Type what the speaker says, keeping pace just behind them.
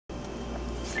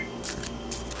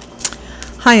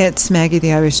Hi, it's Maggie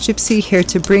the Irish Gypsy here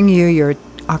to bring you your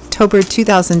October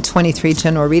 2023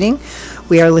 general reading.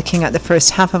 We are looking at the first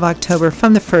half of October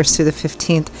from the 1st through the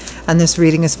 15th, and this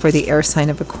reading is for the air sign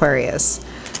of Aquarius.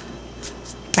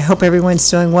 I hope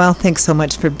everyone's doing well. Thanks so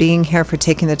much for being here, for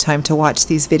taking the time to watch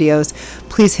these videos.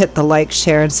 Please hit the like,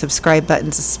 share, and subscribe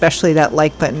buttons, especially that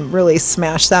like button. Really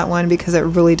smash that one because it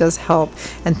really does help.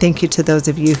 And thank you to those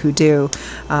of you who do,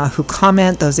 who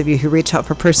comment, those of you who reach out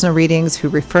for personal readings, who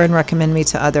refer and recommend me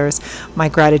to others. My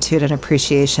gratitude and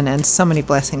appreciation, and so many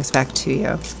blessings back to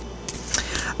you.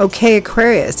 Okay,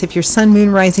 Aquarius, if your Sun, Moon,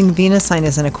 Rising, Venus sign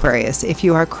is an Aquarius, if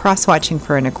you are cross-watching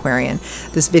for an Aquarian,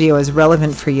 this video is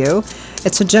relevant for you.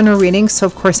 It's a general reading, so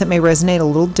of course it may resonate a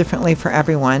little differently for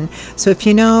everyone. So if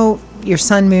you know your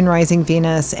Sun, Moon, Rising,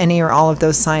 Venus, any or all of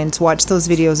those signs, watch those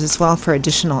videos as well for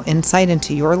additional insight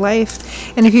into your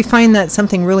life. And if you find that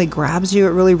something really grabs you,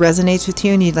 it really resonates with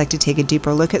you, and you'd like to take a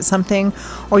deeper look at something,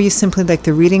 or you simply like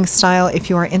the reading style, if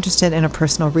you are interested in a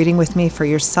personal reading with me for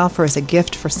yourself or as a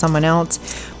gift for someone else,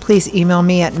 please email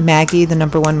me at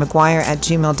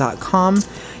maggie1maguire@gmail.com.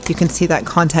 You can see that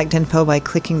contact info by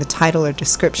clicking the title or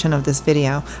description of this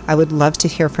video. I would love to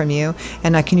hear from you,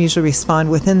 and I can usually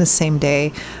respond within the same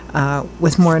day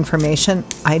with more information.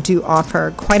 I do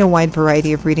offer quite a wide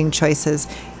variety of reading choices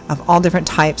of all different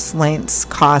types, lengths,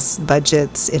 costs,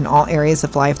 budgets, in all areas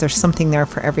of life. There's something there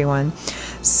for everyone.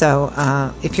 So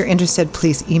if you're interested,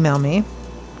 please email me.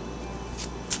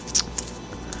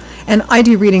 And I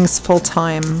do readings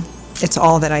full-time. It's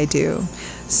all that I do.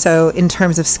 So in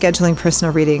terms of scheduling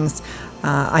personal readings,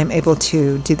 I'm able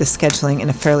to do the scheduling in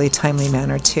a fairly timely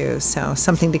manner too. So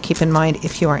something to keep in mind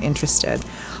if you are interested.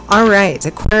 All right,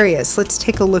 Aquarius, let's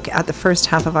take a look at the first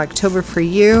half of October for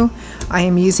you. I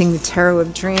am using the Tarot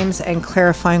of Dreams and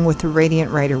clarifying with the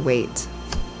Radiant Rider-Waite.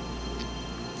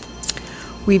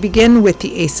 We begin with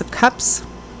the Ace of Cups.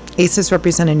 Aces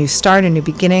represent a new start, a new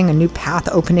beginning, a new path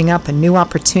opening up, a new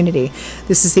opportunity.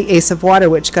 This is the Ace of Water,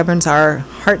 which governs our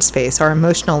heart space, our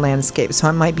emotional landscape. So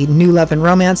it might be new love and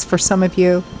romance for some of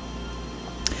you.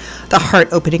 The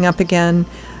heart opening up again.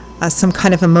 Some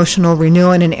kind of emotional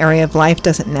renewal in an area of life.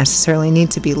 Doesn't necessarily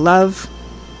need to be love.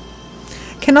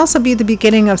 Can also be the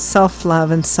beginning of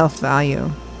self-love and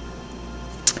self-value.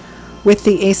 With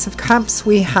the Ace of Cups,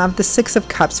 we have the Six of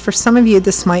Cups. For some of you,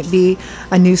 this might be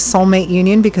a new soulmate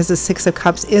union because the Six of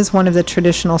Cups is one of the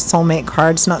traditional soulmate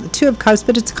cards. Not the Two of Cups,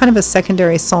 but it's kind of a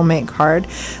secondary soulmate card.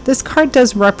 This card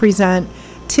does represent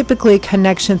typically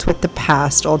connections with the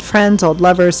past, old friends, old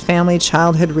lovers, family,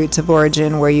 childhood, roots of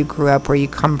origin, where you grew up, where you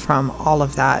come from, all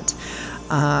of that.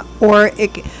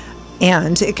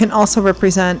 It can also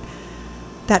represent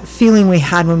that feeling we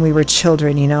had when we were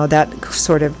children, you know, that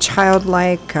sort of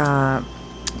childlike,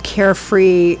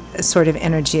 carefree sort of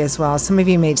energy as well. Some of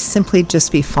you may simply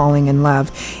just be falling in love.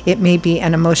 It may be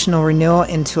an emotional renewal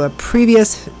into a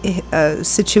previous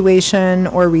situation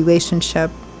or relationship.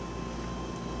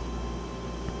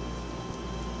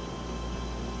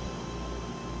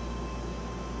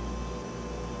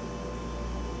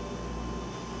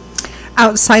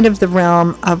 Outside of the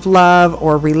realm of love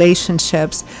or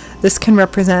relationships, this can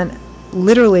represent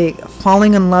literally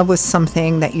falling in love with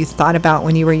something that you thought about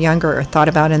when you were younger, or thought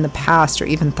about in the past, or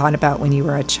even thought about when you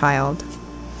were a child.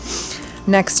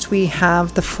 Next, we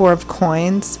have the Four of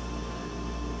Coins.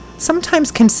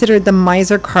 Sometimes considered the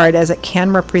Miser card, as it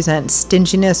can represent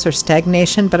stinginess or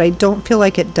stagnation, but I don't feel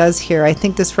like it does here. I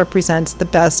think this represents the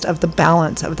best of the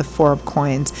balance of the Four of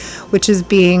Coins, which is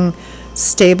being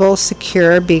stable,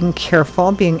 secure, being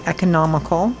careful, being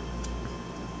economical.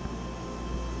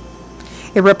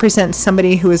 It represents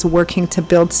somebody who is working to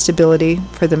build stability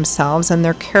for themselves, and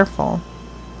they're careful.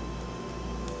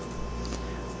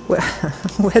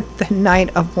 With the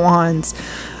Knight of Wands,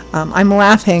 I'm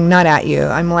laughing, not at you.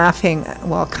 I'm laughing,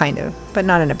 well, kind of, but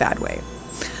not in a bad way.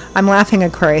 I'm laughing,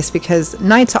 Aquarius, because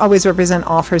Knights always represent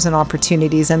offers and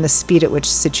opportunities and the speed at which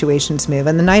situations move.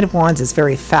 And the Knight of Wands is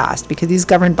very fast because he's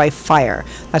governed by fire.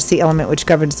 That's the element which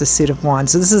governs the suit of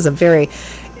Wands. So this is a very,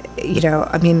 you know,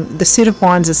 I mean, the suit of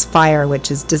Wands is fire, which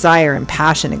is desire and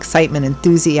passion, excitement,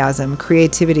 enthusiasm,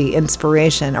 creativity,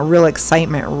 inspiration, a real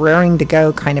excitement, raring to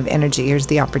go kind of energy. Here's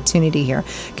the opportunity here.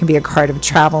 It can be a card of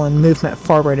travel and movement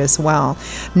forward as well.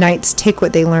 Knights take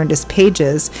what they learned as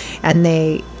pages, and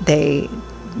they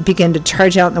begin to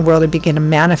charge out in the world and begin to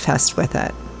manifest with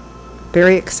it.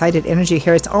 Very excited energy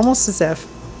here. It's almost as if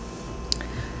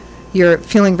you're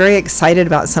feeling very excited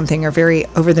about something or very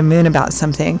over the moon about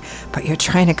something, but you're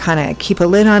trying to kind of keep a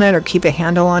lid on it or keep a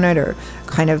handle on it, or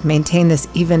kind of maintain this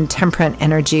even temperate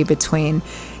energy between,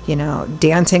 you know,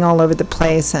 dancing all over the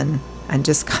place and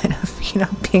just kind of, you know,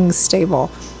 being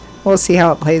stable. We'll see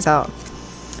how it plays out.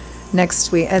 Next,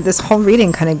 this whole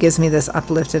reading kind of gives me this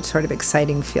uplifted, sort of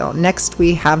exciting feel. Next,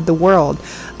 we have the World,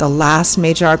 the last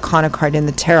major arcana card in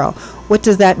the tarot. What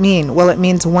does that mean? Well, it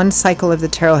means one cycle of the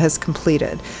tarot has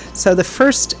completed. So the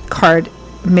first card,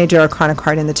 major arcana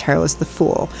card in the tarot, is the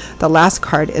Fool. The last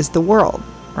card is the World,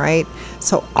 right?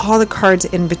 So all the cards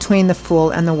in between the Fool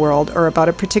and the World are about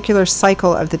a particular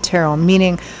cycle of the tarot,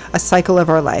 meaning a cycle of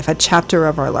our life, a chapter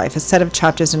of our life, a set of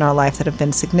chapters in our life that have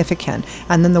been significant.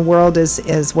 And then the World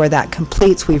is where that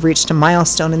completes. We've reached a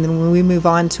milestone, and then when we move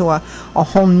on to a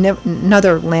whole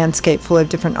another landscape full of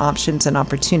different options and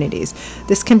opportunities.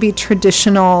 This can be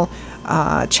traditional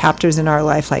chapters in our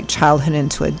life, like childhood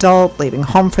into adult, leaving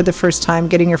home for the first time,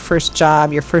 getting your first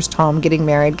job, your first home, getting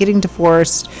married, getting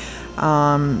divorced,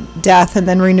 death, and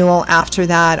then renewal after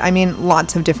that. I mean,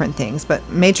 lots of different things, but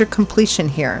major completion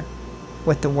here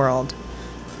with the World.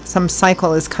 Some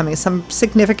cycle is coming, some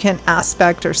significant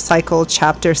aspect or cycle,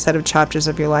 chapter, set of chapters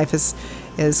of your life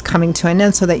is coming to an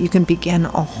end, so that you can begin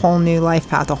a whole new life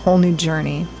path, a whole new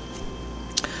journey.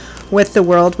 With the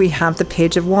World, we have the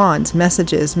Page of Wands,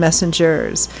 messages,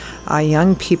 messengers,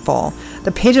 young people.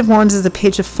 The Page of Wands is the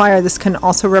Page of Fire. This can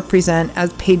also represent,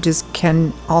 as pages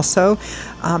can also,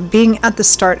 being at the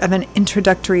start of an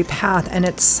introductory path. And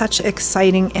it's such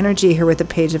exciting energy here with the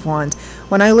Page of Wands.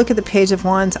 When I look at the Page of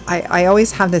Wands, I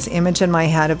always have this image in my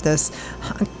head of this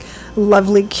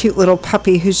lovely, cute little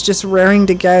puppy who's just raring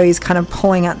to go. He's kind of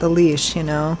pulling at the leash, you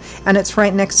know. And it's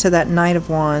right next to that Knight of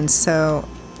Wands. So...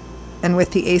 and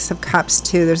with the Ace of Cups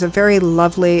too, there's a very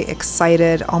lovely,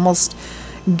 excited, almost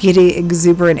giddy,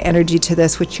 exuberant energy to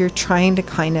this, which you're trying to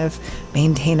kind of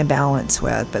maintain a balance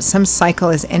with. But some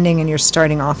cycle is ending and you're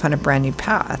starting off on a brand new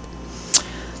path.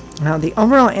 Now, the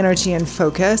overall energy and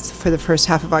focus for the first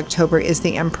half of October is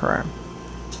the Emperor,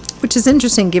 which is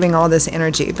interesting, giving all this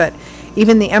energy. But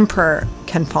even the Emperor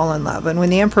can fall in love. And when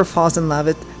the Emperor falls in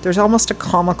love, there's almost a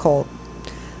comical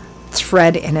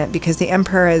thread in it, because the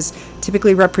Emperor is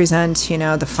typically represents, you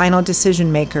know, the final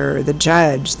decision maker, the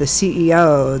judge, the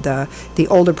CEO, the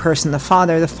older person, the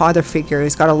father figure.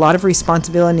 He's got a lot of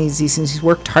responsibilities. He's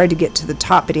worked hard to get to the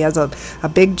top, but he has a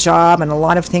big job and a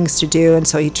lot of things to do, and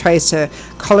so he tries to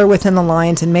color within the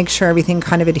lines and make sure everything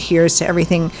kind of adheres to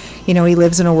everything. You know, he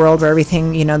lives in a world where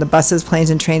everything, you know, the buses, planes,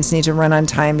 and trains need to run on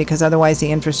time, because otherwise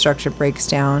the infrastructure breaks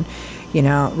down. You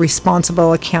know,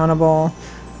 responsible, accountable.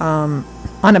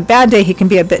 On a bad day, he can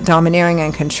be a bit domineering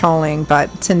and controlling,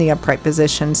 but it's in the upright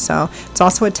position. So it's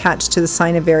also attached to the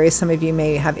sign of Aries. Some of you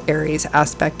may have Aries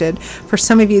aspected. For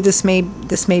some of you, this may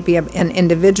be an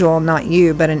individual, not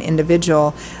you, but an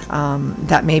individual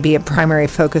that may be a primary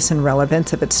focus and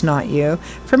relevance if it's not you.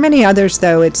 For many others,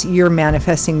 though, it's you're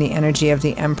manifesting the energy of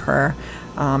the Emperor.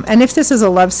 And if this is a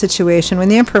love situation, when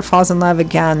the Emperor falls in love,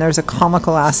 again, there's a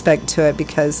comical aspect to it,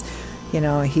 because you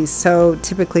know, he's so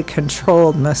typically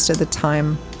controlled most of the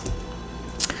time.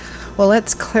 Well,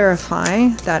 let's clarify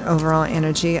that overall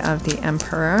energy of the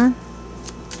Emperor.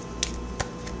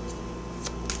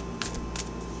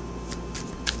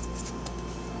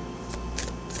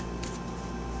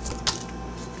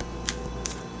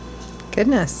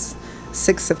 Goodness.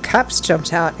 Six of Cups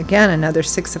jumped out. Again, another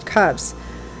Six of Cups.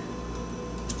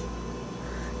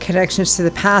 Connections to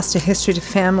the past, a history to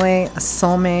family, a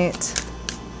soulmate.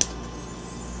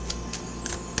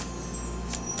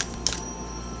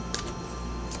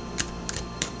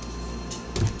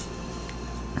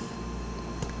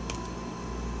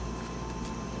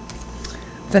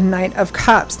 The Knight of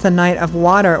Cups, the Knight of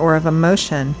Water or of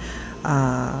emotion,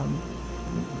 offers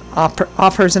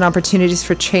and opportunities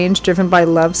for change driven by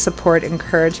love, support,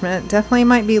 encouragement. Definitely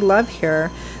might be love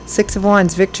here. Six of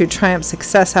Wands, victory, triumph,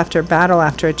 success after a battle,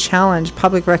 after a challenge,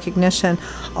 public recognition.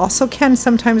 Also can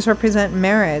sometimes represent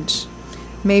marriage.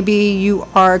 Maybe you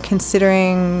are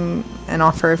considering an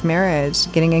offer of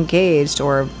marriage, getting engaged,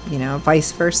 or, you know,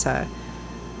 vice versa.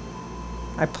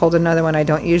 I pulled another one. I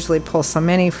don't usually pull so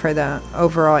many for the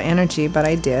overall energy, but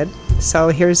I did. So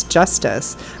here's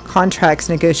justice, contracts,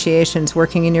 negotiations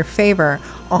working in your favor,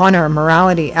 honor,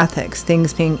 morality, ethics,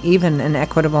 things being even and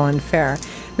equitable and fair.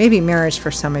 Maybe marriage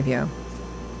for some of you.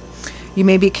 You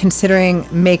may be considering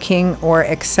making or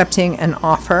accepting an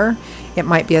offer. It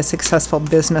might be a successful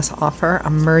business offer,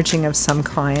 a merging of some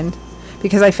kind,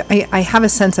 because I have a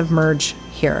sense of merge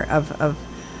here, of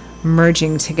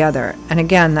merging together. And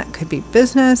again, that could be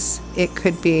business, it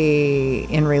could be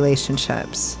in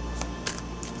relationships.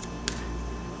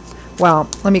 Well,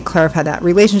 let me clarify that.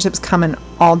 Relationships come in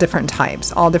all different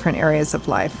types, all different areas of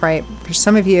life, right? For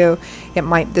some of you,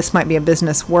 this might be a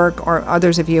business work, or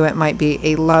others of you, it might be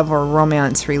a love or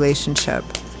romance relationship.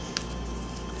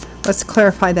 Let's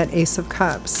clarify that Ace of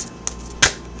Cups.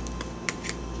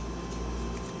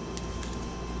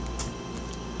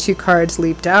 Two cards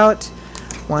leaped out.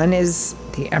 One is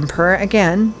the Emperor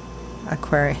again,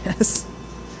 Aquarius.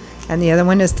 And the other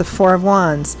one is the Four of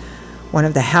Wands. One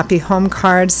of the happy home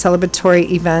cards,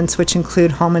 celebratory events, which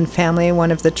include home and family.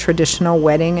 One of the traditional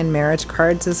wedding and marriage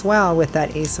cards as well, with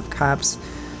that Ace of Cups.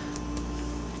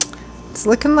 It's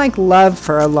looking like love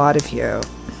for a lot of you.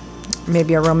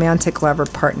 Maybe a romantic love or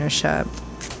partnership.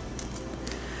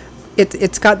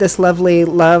 It's got this lovely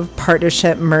love,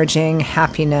 partnership, merging,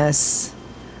 happiness.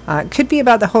 It could be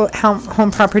about the whole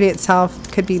home property itself.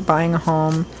 Could be buying a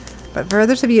home. But for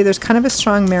others of you, there's kind of a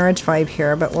strong marriage vibe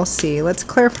here, but we'll see. Let's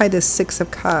clarify this Six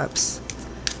of Cups.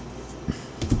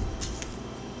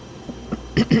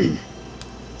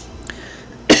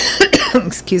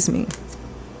 Excuse me.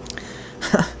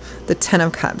 The Ten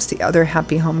of Cups, the other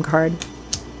happy home card.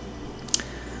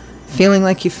 Feeling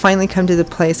like you've finally come to the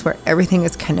place where everything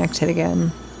is connected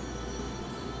again.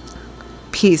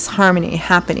 Peace, harmony,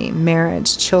 happening,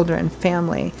 marriage, children,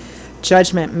 family,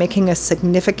 judgment, making a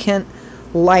significant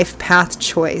life path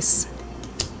choice.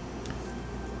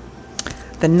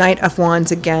 The Knight of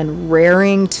Wands again,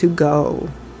 raring to go.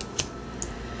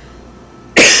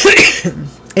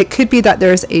 It could be that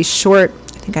there's a short,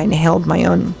 I think I nailed my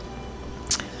own.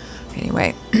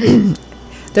 Anyway,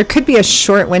 there could be a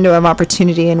short window of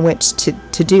opportunity in which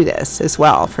to do this as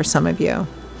well for some of you.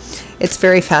 It's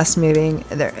very fast moving.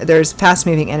 There's fast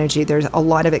moving energy. There's a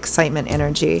lot of excitement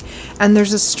energy. And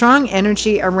there's a strong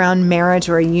energy around marriage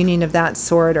or a union of that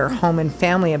sort, or home and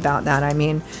family about that. I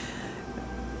mean,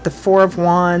 the Four of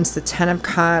Wands, the Ten of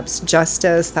Cups,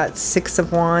 Justice, that Six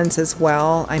of Wands as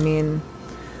well. I mean,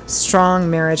 strong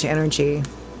marriage energy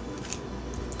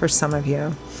for some of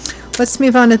you. Let's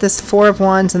move on to this Four of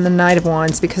Wands and the Knight of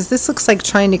Wands, because this looks like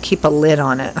trying to keep a lid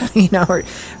on it, you know,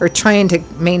 or trying to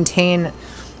maintain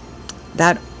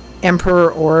that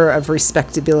Emperor aura of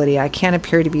respectability. I can't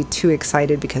appear to be too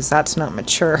excited because that's not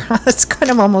mature. That's kind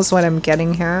of almost what I'm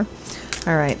getting here.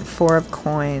 All right, Four of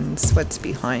Coins. What's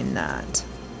behind that?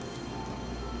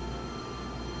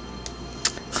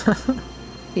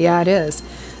 Yeah, it is.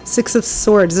 Six of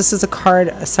Swords. This is a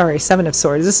card, sorry, Seven of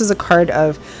Swords. This is a card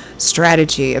of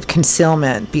strategy, of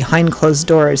concealment, behind closed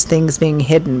doors, things being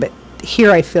hidden. But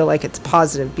here I feel like it's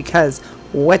positive, because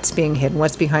what's being hidden,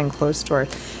 what's behind closed doors?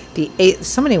 The eight,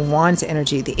 so many wands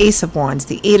energy, the Ace of Wands,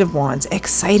 the Eight of Wands,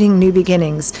 exciting new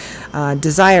beginnings,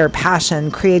 desire, passion,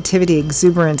 creativity,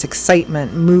 exuberance,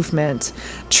 excitement, movement,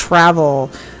 travel,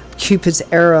 Cupid's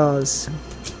arrows.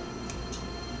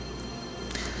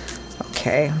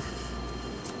 Okay.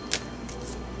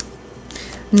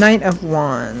 Knight of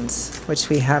Wands, which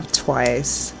we have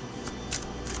twice.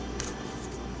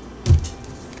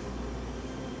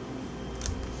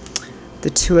 The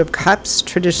Two of Cups,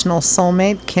 traditional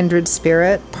soulmate, kindred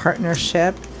spirit,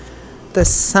 partnership. The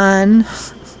Sun.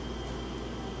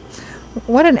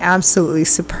 What an absolutely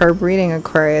superb reading,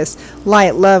 Aquarius.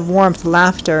 Light, love, warmth,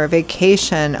 laughter,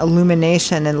 vacation,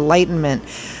 illumination, enlightenment.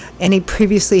 Any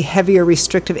previously heavier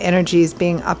restrictive energies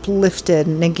being uplifted,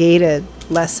 negated,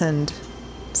 lessened.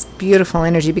 It's beautiful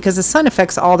energy, because the sun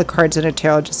affects all the cards in a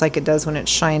tarot just like it does when it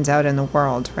shines out in the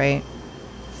world, right?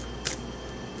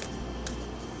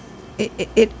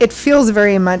 It feels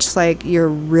very much like you're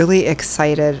really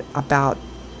excited about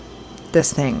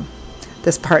this thing,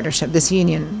 this partnership, this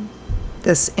union,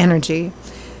 this energy.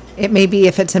 It may be,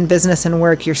 if it's in business and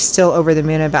work, you're still over the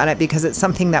moon about it, because it's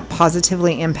something that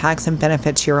positively impacts and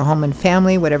benefits your home and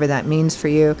family, whatever that means for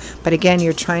you. But again,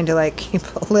 you're trying to like keep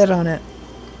a lid on it.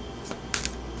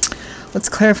 Let's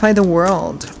clarify the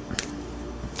world.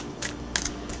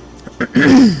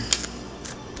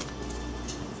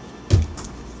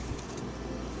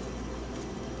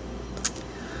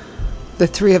 The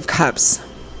Three of Cups.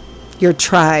 Your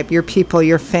tribe, your people,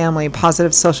 your family,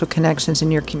 positive social connections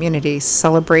in your community,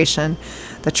 celebration,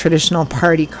 the traditional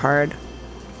party card.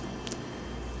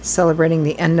 Celebrating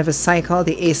the end of a cycle,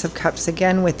 the Ace of Cups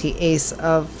again with the Ace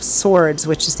of Swords,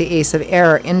 which is the Ace of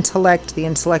Air, intellect, the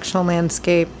intellectual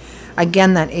landscape.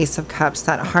 Again, that Ace of Cups,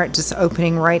 that heart just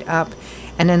opening right up,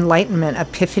 and enlightenment,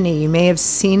 epiphany. You may have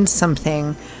seen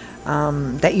something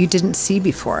that you didn't see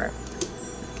before,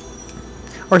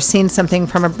 or seen something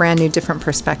from a brand new, different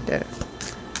perspective.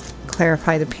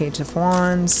 Clarify the Page of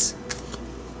Wands.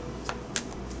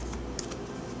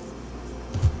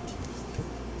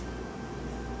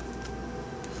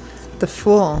 The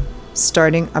Fool.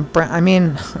 Starting a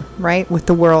right, with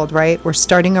the world, right? We're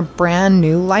starting a brand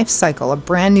new life cycle, a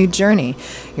brand new journey.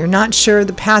 You're not sure of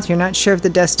the path. You're not sure of the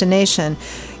destination.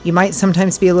 You might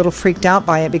sometimes be a little freaked out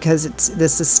by it because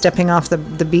this is stepping off the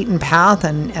beaten path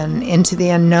and into the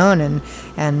unknown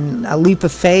and a leap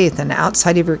of faith and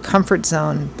outside of your comfort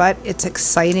zone, but it's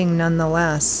exciting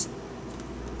nonetheless.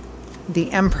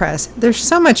 The Empress. There's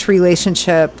so much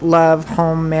relationship, love,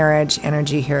 home, marriage,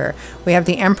 energy here. We have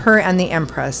the Emperor and the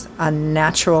Empress, a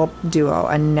natural duo,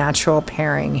 a natural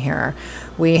pairing here.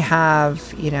 We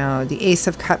have, you know, the Ace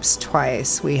of Cups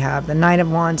twice. We have the Knight of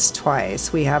Wands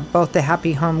twice. We have both the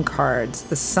Happy Home cards,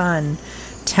 the Sun,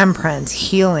 Temperance,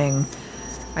 healing.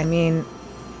 I mean,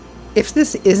 if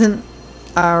this isn't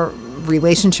a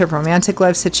relationship, romantic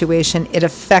love situation, it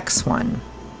affects one.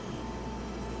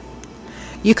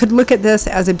 You could look at this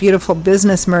as a beautiful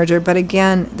business merger, but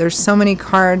again, there's so many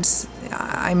cards.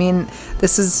 I mean,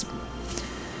 this is,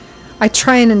 I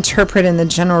try and interpret in the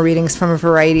general readings from a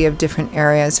variety of different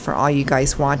areas for all you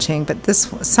guys watching, but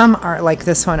some are like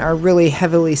this one are really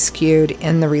heavily skewed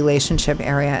in the relationship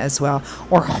area as well,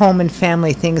 or home and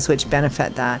family things which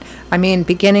benefit that. I mean,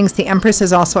 beginnings, the Empress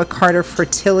is also a card of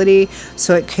fertility,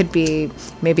 so it could be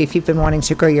maybe if you've been wanting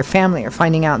to grow your family or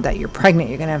finding out that you're pregnant,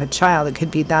 you're going to have a child, it could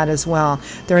be that as well.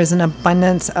 There is an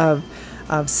abundance of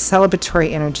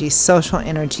celebratory energy, social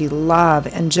energy, love,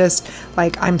 and just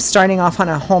like I'm starting off on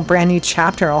a whole brand new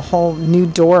chapter, a whole new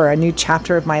door, a new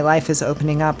chapter of my life is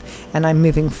opening up, and I'm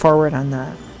moving forward on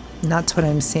that. And that's what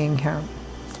I'm seeing here.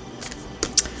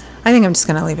 I think I'm just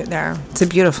going to leave it there. It's a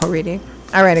beautiful reading.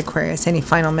 All right, Aquarius, any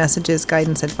final messages,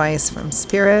 guidance, advice from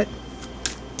Spirit?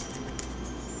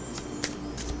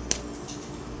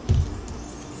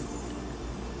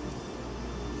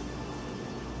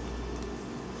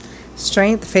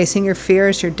 Strength, facing your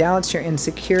fears, your doubts, your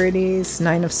insecurities.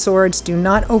 Nine of Swords, do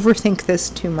not overthink this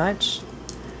too much.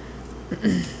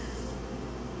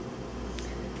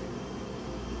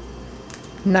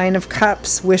 Nine of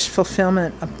Cups, wish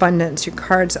fulfillment, abundance. Your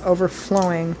card's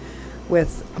overflowing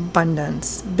with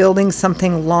abundance. Building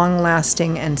something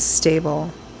long-lasting and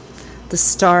stable. The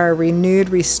Star,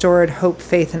 renewed, restored hope,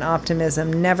 faith, and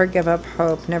optimism. Never give up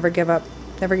hope. Never give up.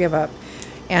 Never give up.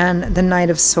 And the Knight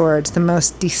of Swords, the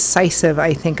most decisive,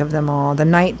 I think, of them all. The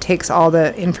Knight takes all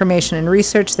the information and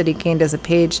research that he gained as a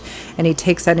page, and he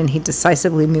takes that and he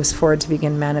decisively moves forward to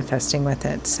begin manifesting with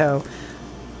it. So,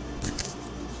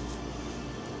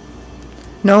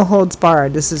 no holds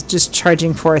barred. This is just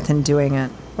charging forth and doing it.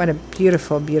 What a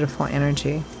beautiful, beautiful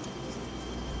energy.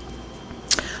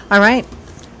 All right.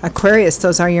 Aquarius,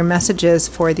 those are your messages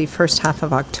for the first half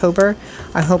of October.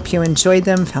 I hope you enjoyed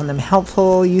them, found them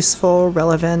helpful, useful,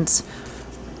 relevant,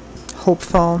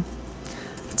 hopeful.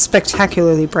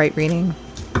 Spectacularly bright reading.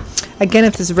 Again,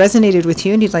 if this resonated with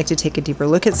you and you'd like to take a deeper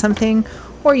look at something,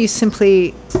 or you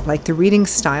simply like the reading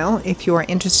style, if you are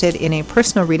interested in a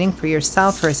personal reading for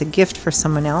yourself or as a gift for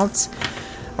someone else,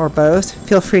 or both,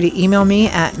 feel free to email me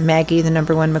at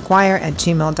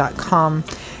maggie1mcguire@gmail.com.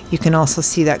 You can also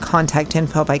see that contact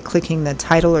info by clicking the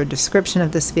title or description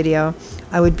of this video.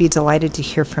 I would be delighted to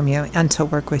hear from you and to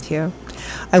work with you.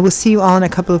 I will see you all in a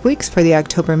couple of weeks for the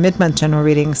October mid-month general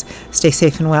readings. Stay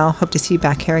safe and well. Hope to see you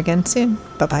back here again soon.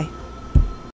 Bye-bye.